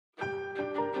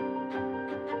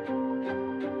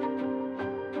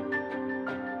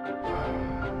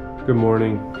Good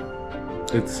morning.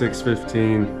 It's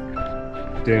 6:15.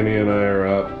 Danny and I are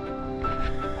up.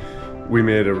 We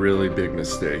made a really big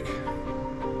mistake.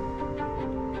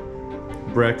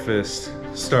 Breakfast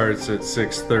starts at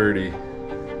 6:30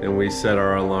 and we set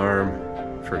our alarm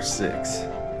for 6.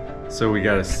 So we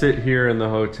gotta sit here in the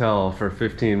hotel for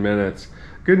 15 minutes.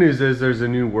 Good news is there's a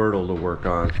new Wordle to work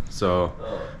on. So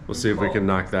we'll see if we can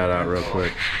knock that out real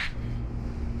quick.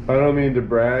 I don't mean to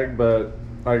brag, but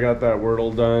I got that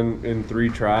Wordle done in 3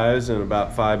 tries in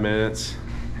about 5 minutes.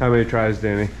 How many tries,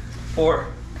 Danny? 4.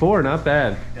 4, not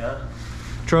bad. Yeah.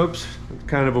 Trope's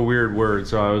kind of a weird word,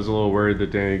 so I was a little worried that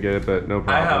Danny would get it, but no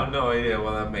problem. I have no idea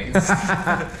what that means.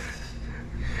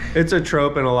 It's a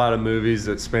trope in a lot of movies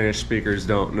that Spanish speakers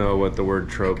don't know what the word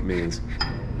trope means.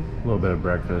 A little bit of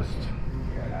breakfast.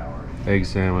 Egg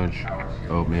sandwich,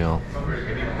 oatmeal,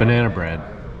 banana bread.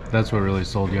 That's what really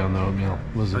sold you on the oatmeal,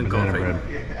 was the banana bread.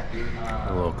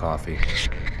 A little coffee.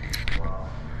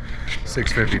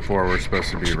 6:54, we're supposed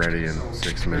to be ready in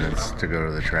 6 minutes to go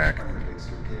to the track.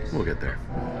 We'll get there.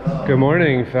 Good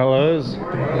morning, fellows.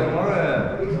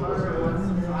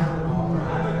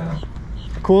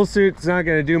 Cool suit's not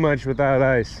gonna do much without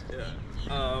ice.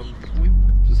 Yeah.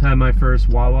 Just had my first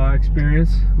Wawa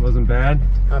experience. Wasn't bad.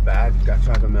 Not bad. Got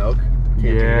chocolate milk.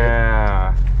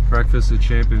 Yeah. Breakfast at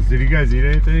Champions. Did you guys eat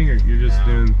anything, or you're just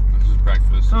doing? This is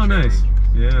breakfast. Oh, nice.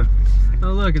 Yeah.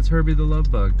 Oh, look, it's Herbie the Love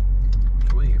Bug.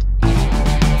 Sweet.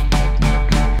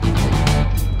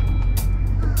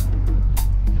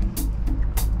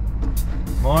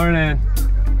 Morning.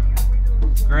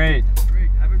 Great.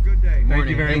 Have a good day. Thank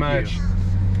you very much.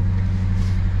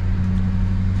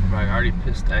 I already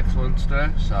pissed excellent today,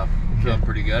 so I'm feeling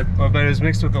pretty good. Well, but it was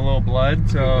mixed with a little blood,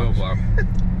 so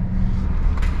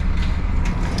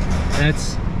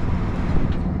that's.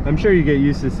 I'm sure you get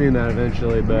used to seeing that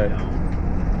eventually, but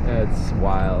it's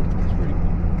wild. It's pretty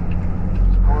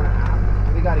cool.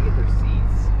 We gotta get their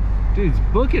seats. Dude's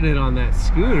booking it on that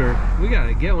scooter. We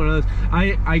gotta get one of those.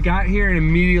 I got here and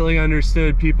immediately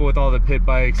understood people with all the pit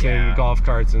bikes and golf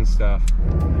carts and stuff.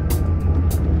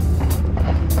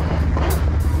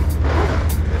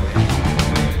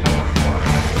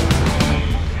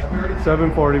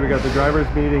 $7:40. We got the drivers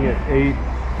meeting at 8.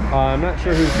 I'm not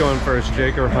sure who's going first,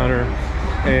 Jake or Hunter.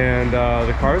 And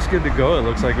the car's good to go. It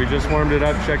looks like we just warmed it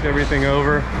up, checked everything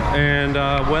over. And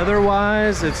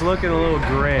weather-wise, it's looking a little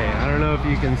gray. I don't know if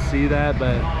you can see that,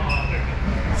 but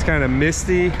it's kind of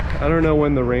misty. I don't know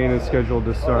when the rain is scheduled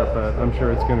to start, but I'm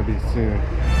sure it's going to be soon.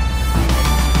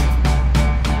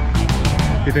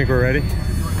 You think we're ready?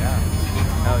 Yeah.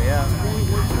 Hell yeah.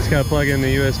 Just got to plug in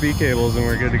the USB cables and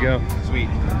we're good to go. Sweet.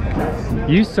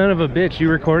 You son of a bitch. You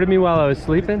recorded me while I was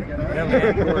sleeping?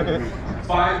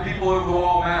 5 people over the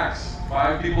wall max.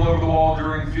 5 people over the wall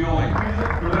during fueling.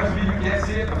 For those of you who can't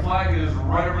see it, the flag is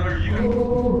right over there. You can...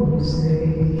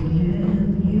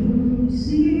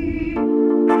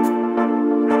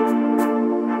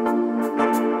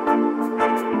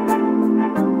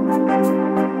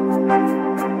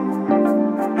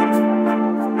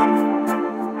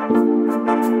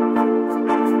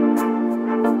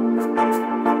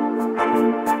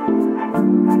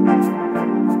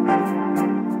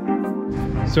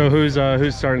 So who's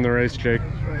starting the race, Jake?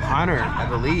 Hunter, I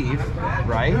believe,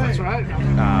 right? That's right.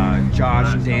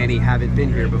 Josh and Danny haven't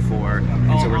been here before,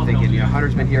 and so we're thinking,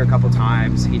 Hunter's been here a couple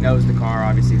times. He knows the car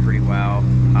obviously pretty well.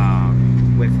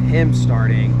 With him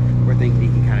starting, we're thinking he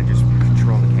can kind of just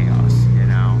control the chaos,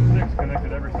 Nick's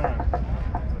connected every time.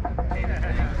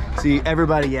 See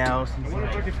everybody else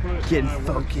getting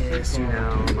focused,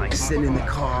 like sitting in the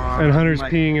car. And Hunter's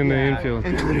like, peeing in the infield.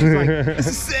 And Hunter's like, this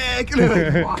is sick. And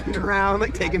they're like walking around,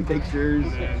 like taking pictures.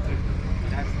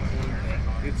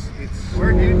 It's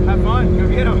work, dude. Have fun. Go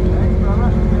get them. Thanks,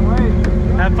 brother. Can't wait.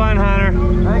 Have fun, Hunter.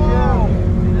 Thank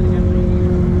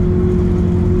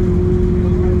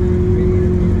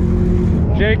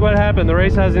you. Jake, what happened? The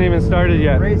race hasn't even started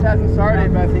yet. The race hasn't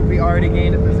started, but I think we already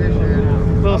gained a position.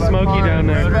 A little smoky down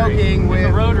there. Smoking with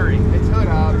the rotary. It's hood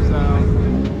up, so.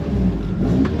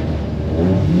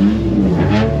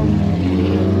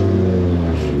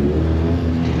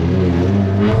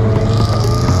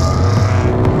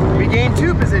 We gained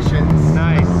 2 positions.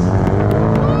 Nice.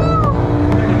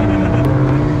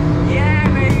 Yeah,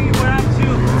 baby, we're up to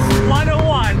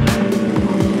 101.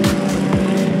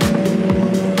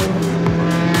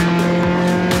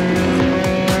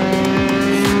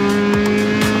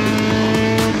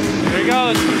 There he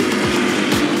goes.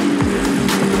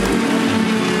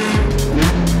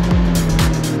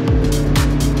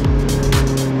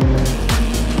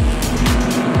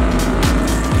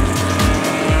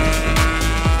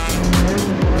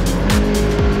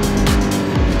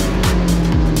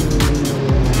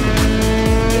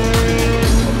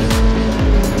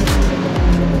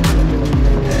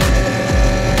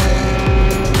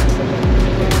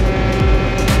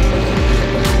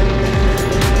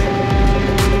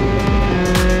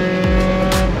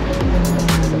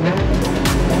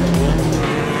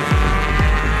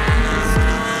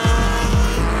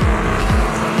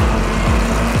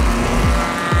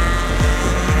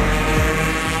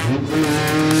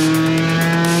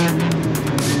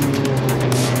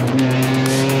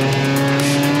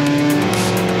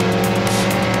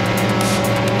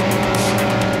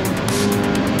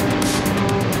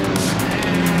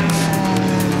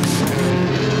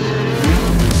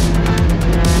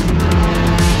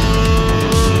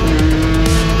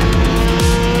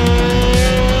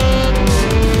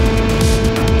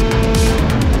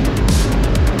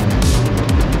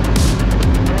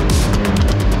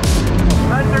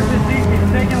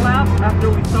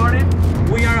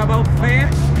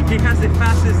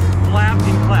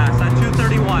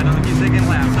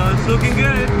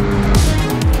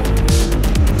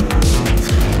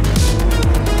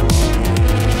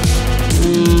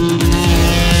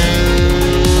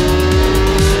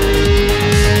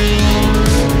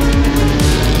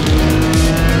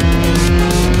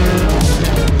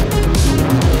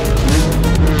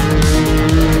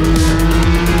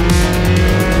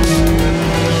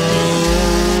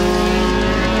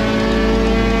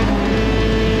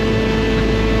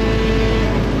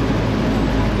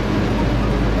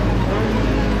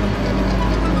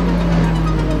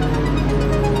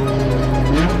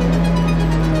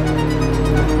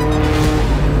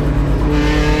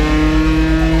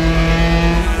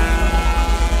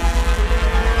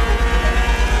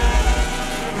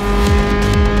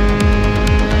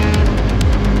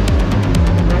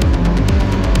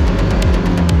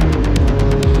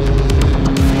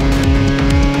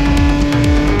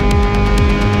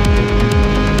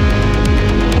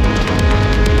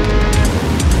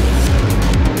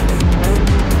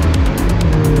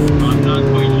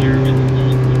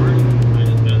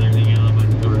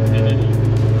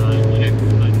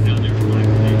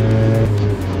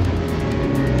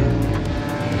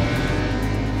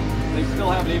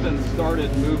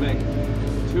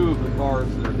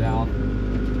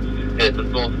 hit the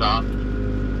full stop.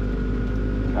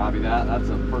 Copy that. That's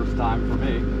a first time for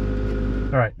me.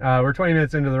 All right, we're 20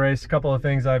 minutes into the race. A couple of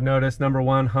things I've noticed. Number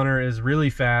one, Hunter is really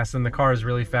fast, and the car is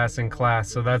really fast in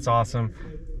class, so that's awesome.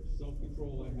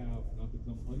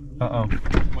 Uh-oh.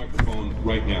 Microphone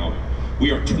right now.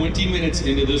 We are 20 minutes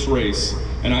into this race,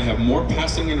 and I have more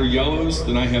passing under yellows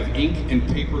than I have ink and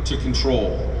paper to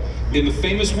control. In the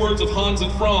famous words of Hans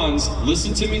and Franz,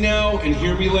 listen to me now and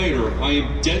hear me later. I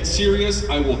am dead serious.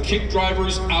 I will kick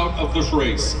drivers out of this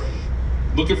race.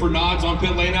 Looking for nods on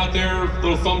pit lane out there.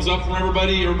 Little thumbs up from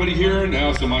everybody. Everybody here?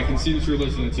 Now, so I can see that you're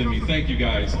listening to me. Thank you,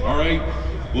 guys. All right,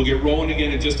 we'll get rolling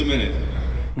again in just a minute.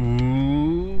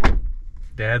 Ooh,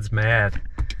 Dad's mad.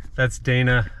 That's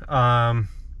Dana.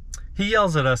 He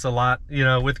yells at us a lot, you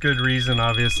know, with good reason,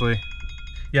 obviously.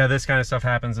 Yeah, this kind of stuff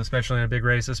happens, especially in a big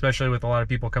race, especially with a lot of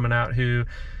people coming out who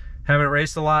haven't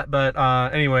raced a lot. But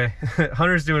anyway,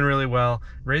 Hunter's doing really well.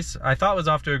 Race, I thought, was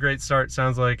off to a great start.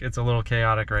 Sounds like it's a little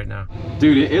chaotic right now.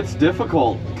 Dude, it's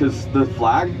difficult because the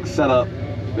flag setup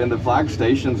and the flag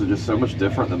stations are just so much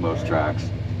different than most tracks.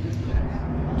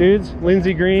 Dudes,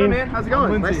 Lindsey Green. What's up, man? How's it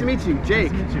going? Nice to meet you.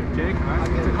 Jake. Nice to meet you. Jake.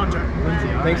 Hunter. Lindsey.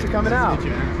 Thanks for coming out. We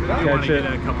want to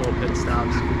get a couple of pit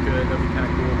stops if we could. That'd be kind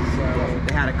of cool. So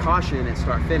They had a caution at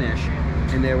start finish,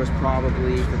 and there was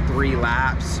probably for 3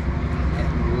 laps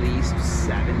at least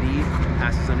 70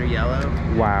 passes under yellow.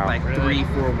 Wow. Like 3,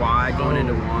 4 wide going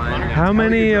into 1. How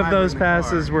many of those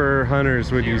passes were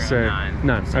Hunter's, would you say?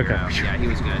 None. Zero. Okay. Yeah, he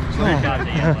was good.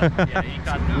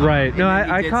 Right. No, And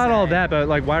then I he did caught all say- that, but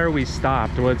like, why are we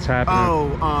stopped? What's happening?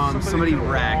 Oh, somebody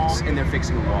wrecked and they're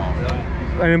fixing a wall.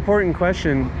 An important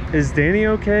question. Is Danny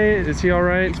okay? Is he all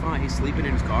right? He's fine. He's sleeping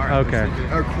in his car. Okay.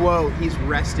 Or quote, he's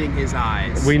resting his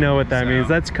eyes. We know what that So, means.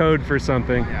 That's code for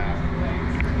something.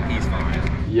 Yeah. He's fine.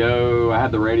 Yo, I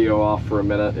had the radio off for a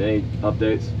minute. Any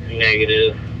updates?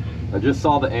 Negative. I just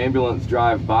saw the ambulance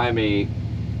drive by me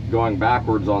going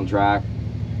backwards on track.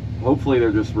 Hopefully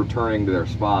they're just returning to their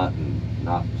spot and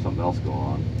not something else going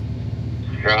on.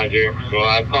 Roger. Well,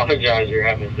 I apologize you're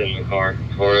having to sit in the car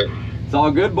for it. It's all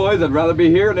good, boys. I'd rather be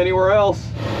here than anywhere else.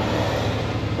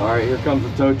 All right, here comes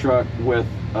the tow truck with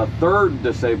a 3rd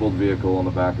disabled vehicle on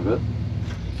the back of it.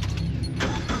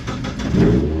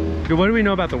 What do we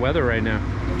know about the weather right now?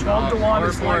 12 to 1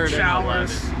 is light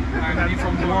showers, and then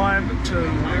from 1 to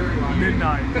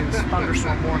midnight is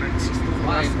thunderstorm warnings.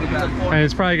 And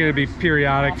it's probably going to be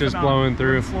periodic, just blowing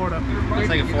through. Florida. It's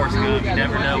like a force move. You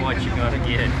never know what you're going to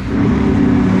get.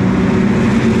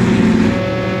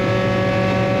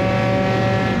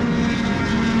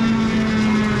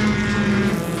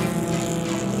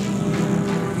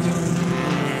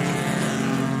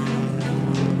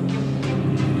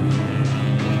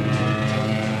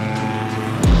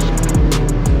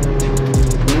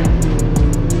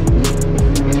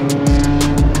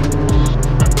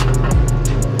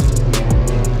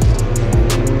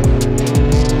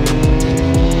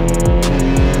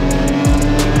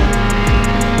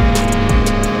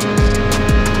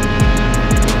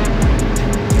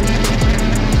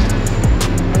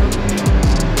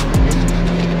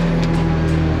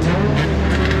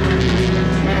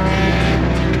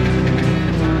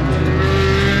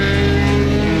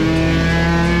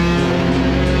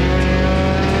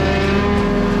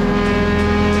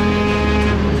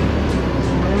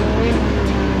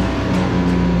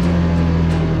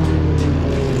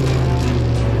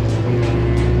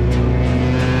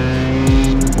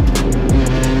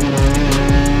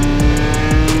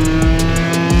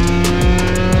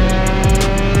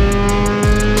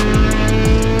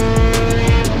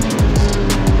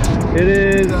 It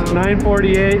is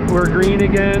 9:48. We're green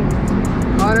again.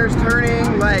 Hunter's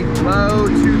turning like low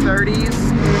 230s.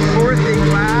 4th in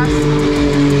class.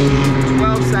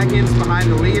 12 seconds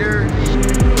behind the leader.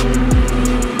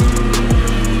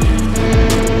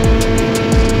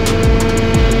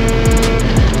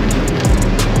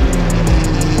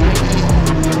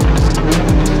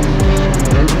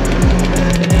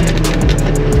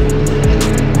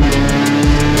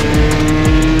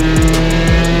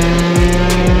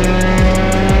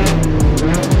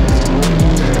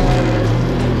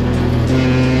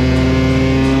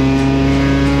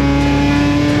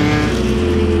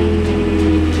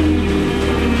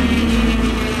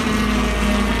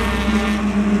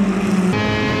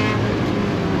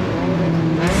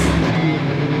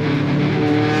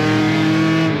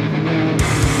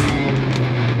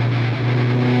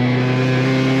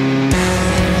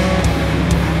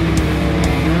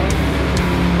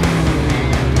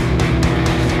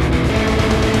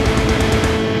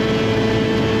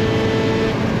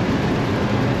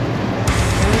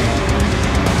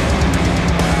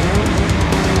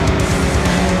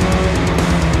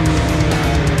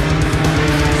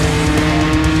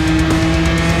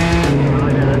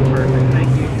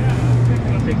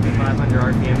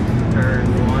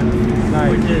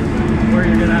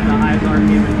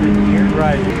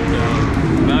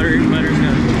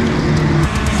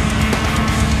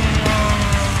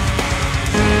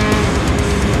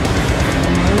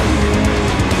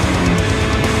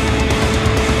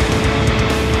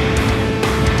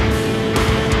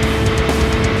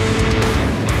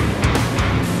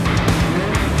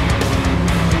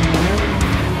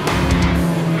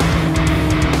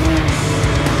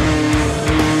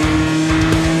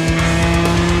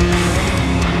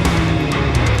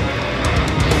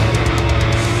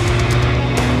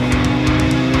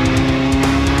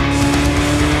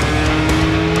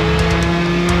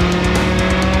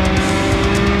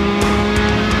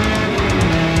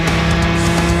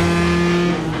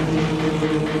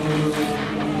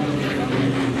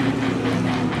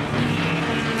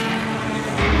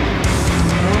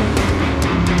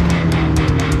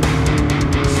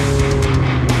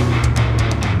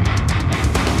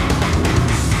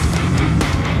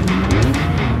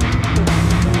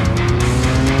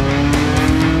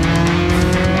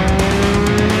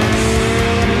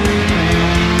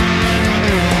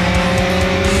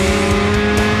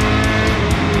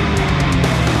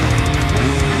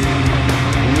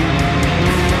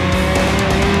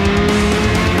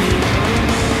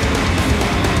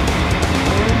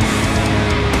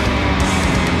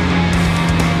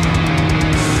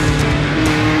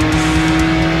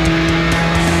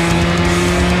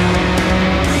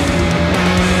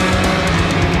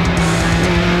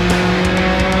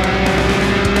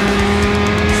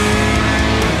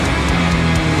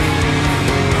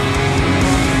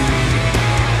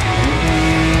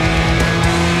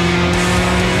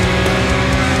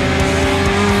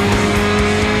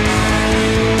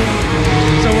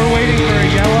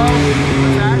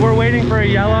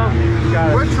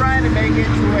 make it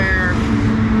to where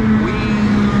we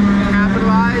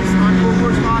capitalize on full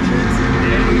course cautions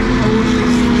and we only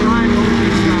drive over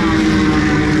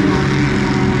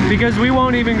these Because we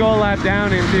won't even go a lap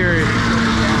down in theory.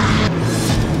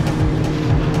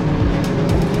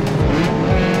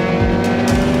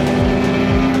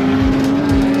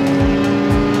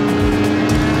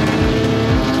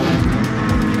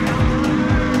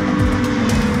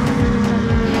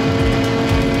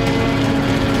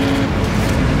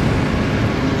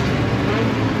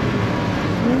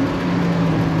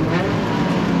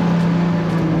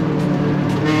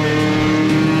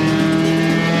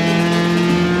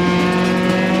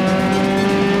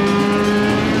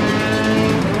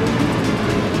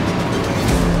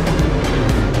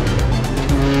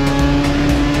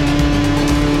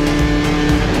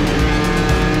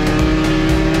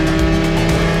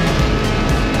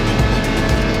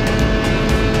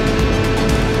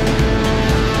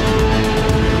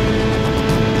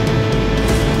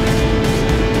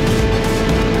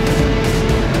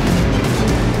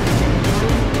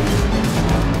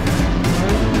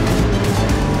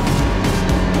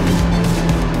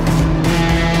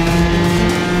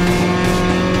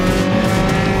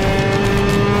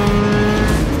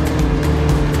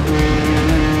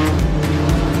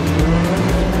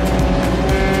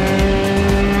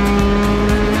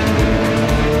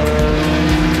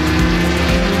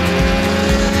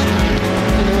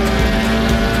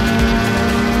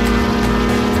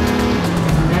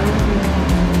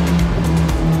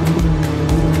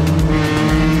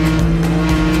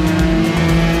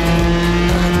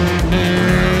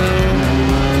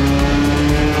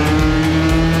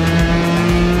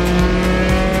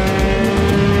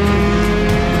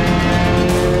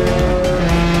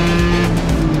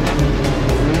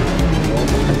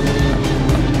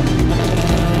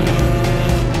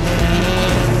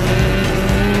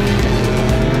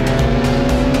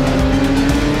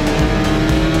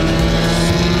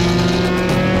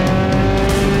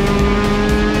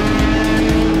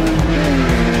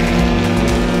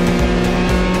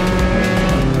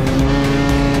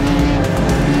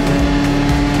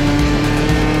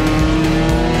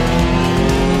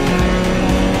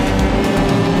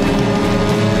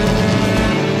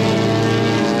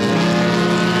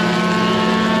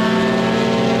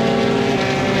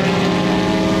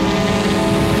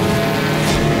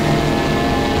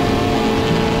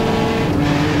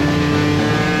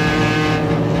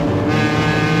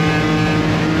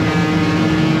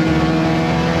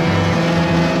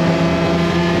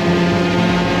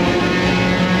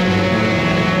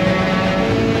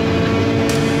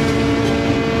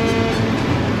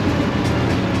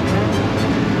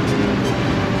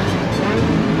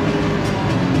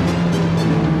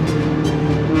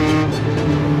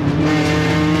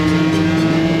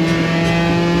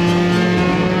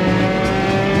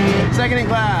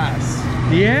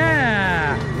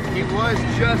 Yeah! He was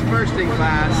just first in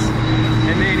class,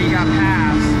 and then he got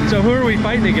passed. So who are we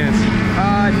fighting against?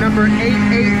 Number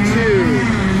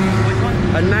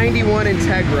 882, a 91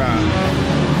 Integra.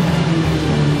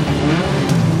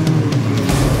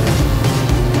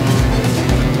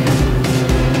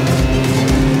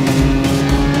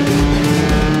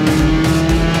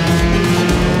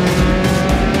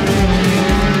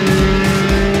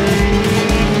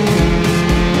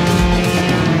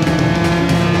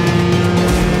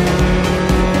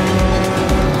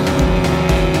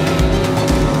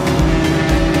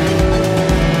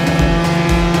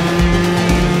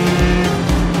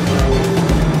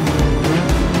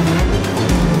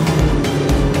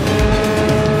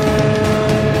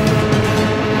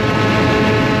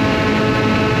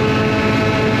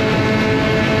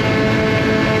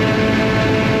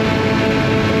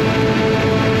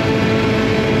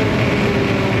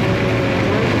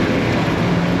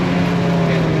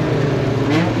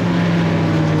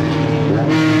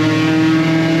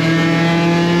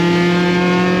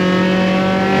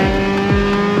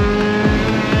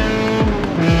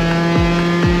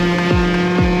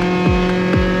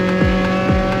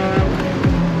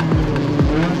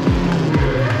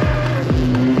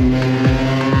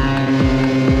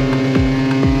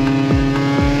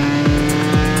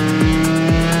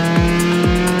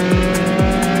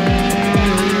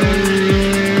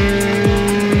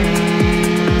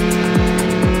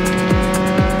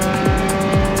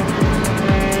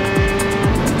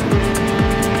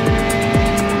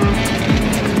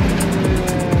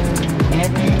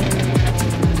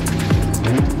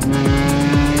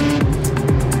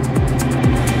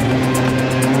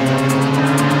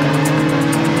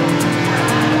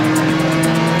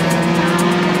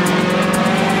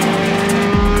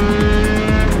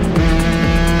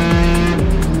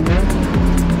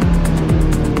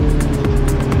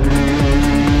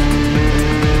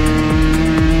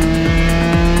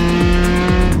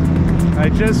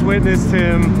 witnessed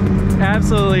him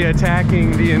absolutely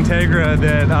attacking the Integra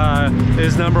that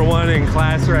is #1 in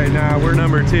class right now. We're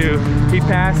 #2. He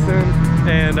passed him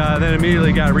and then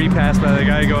immediately got repassed by the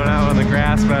guy going out on the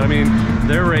grass. But I mean,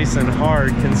 they're racing hard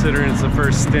considering it's the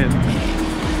first stint.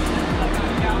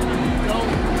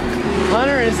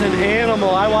 Hunter is an animal.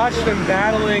 I watched him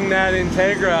battling that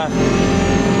Integra.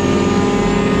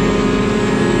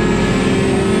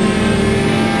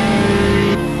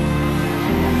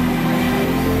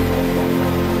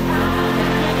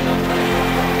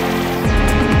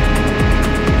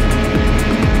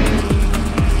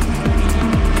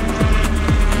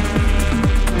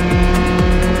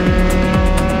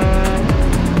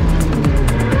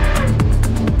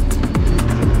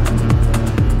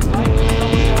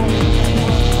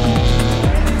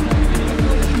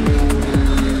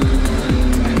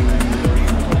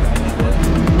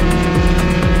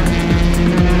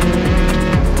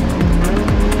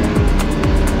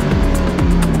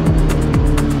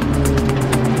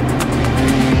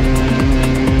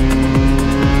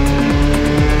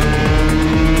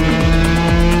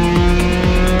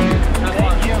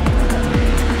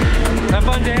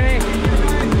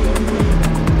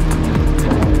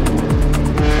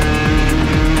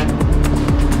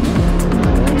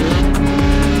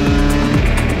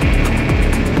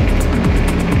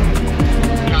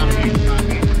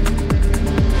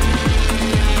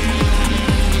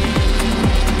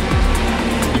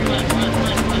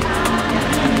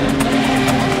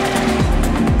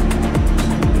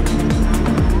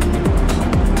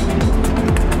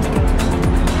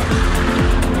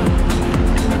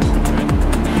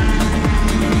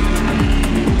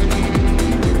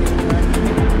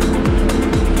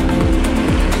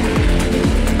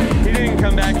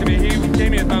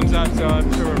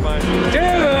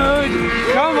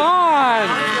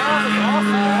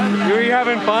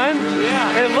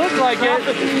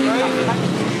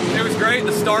 It was great.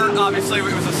 The start, obviously, it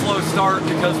was a slow start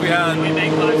because we had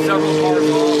several cars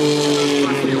off in the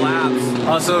first few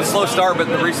laps. So a slow start, but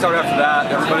the restart after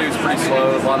that, everybody was pretty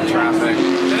slow, a lot of traffic.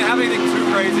 Didn't have anything too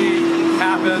crazy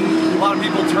happen. A lot of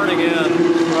people turning in.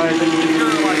 Right. If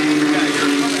you're like, you're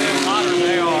coming in hotter than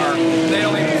they are, they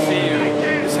don't even see you.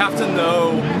 You just have to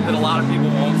know that a lot of people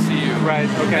won't see you. Right,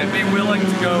 okay. And be willing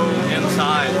to go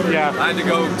inside. Yeah. I had to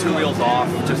go 2 wheels off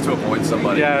just to avoid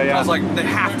somebody. Yeah, yeah. I was like, they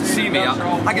have to see me.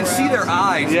 I can see their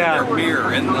eyes in their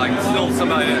mirror, and like still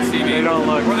somebody didn't see me. They don't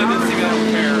look. Or they didn't see me, they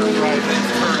don't care. Right. They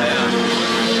just turn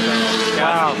in.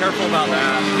 Wow. Be careful about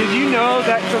that. Did you know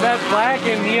that, so that black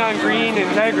and neon green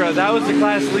Integra, that was the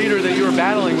class leader that you were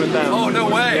battling with them? Oh, no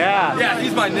way. Yeah. Yeah,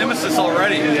 he's my nemesis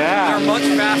already. Yeah. They're much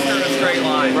faster in a straight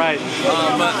line. Right.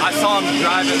 But I saw him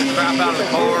driving the crap out of the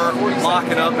car,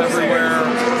 locking up everywhere.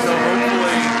 So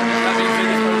hopefully that means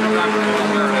he's driving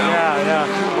everywhere now. Yeah,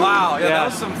 yeah. Wow, yeah, that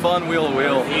was some fun wheel to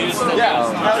wheel. Yeah,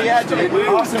 hell yeah, dude.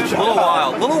 Awesome.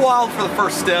 A little wild for the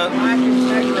first stint.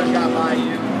 Got by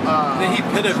you. Then he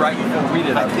pitted right before we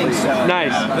did, I think so.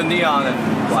 Nice. The neon and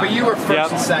black. But you were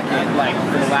first and second, like,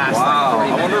 for the last wow. like,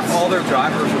 3 minutes. I wonder if all their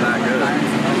drivers were that good.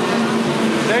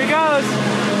 There he goes.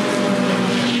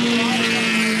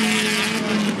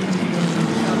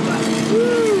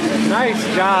 Woo. Nice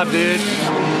job, dude.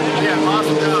 Yeah,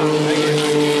 awesome job. Thank you.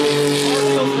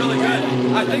 Feels really good.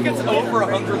 I think it's over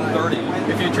 130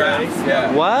 if you drive.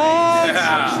 Yeah. What?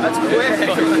 Yeah. That's quick.